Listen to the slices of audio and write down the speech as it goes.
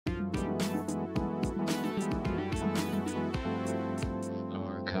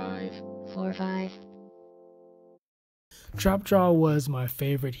A45. Trapjaw was my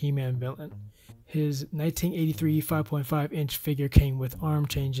favorite He-Man villain. His 1983 5.5-inch figure came with arm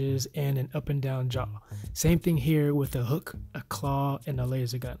changes and an up and down jaw. Same thing here with a hook, a claw, and a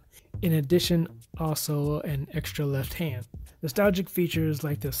laser gun. In addition, also an extra left hand. Nostalgic features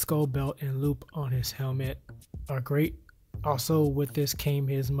like the skull belt and loop on his helmet are great. Also with this came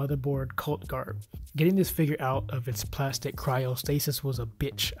his motherboard cult garb. Getting this figure out of its plastic cryostasis was a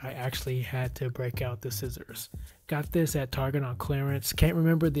bitch. I actually had to break out the scissors. Got this at Target on clearance. Can't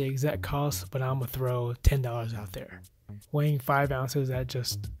remember the exact cost, but I'm gonna throw $10 out there. Weighing 5 ounces at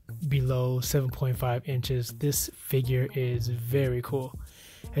just below 7.5 inches, this figure is very cool.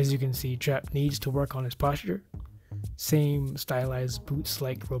 As you can see, Trap needs to work on his posture. Same stylized boots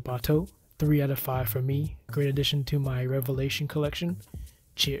like Roboto. 3 out of 5 for me. Great addition to my Revelation collection.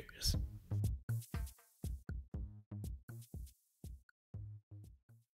 Cheers.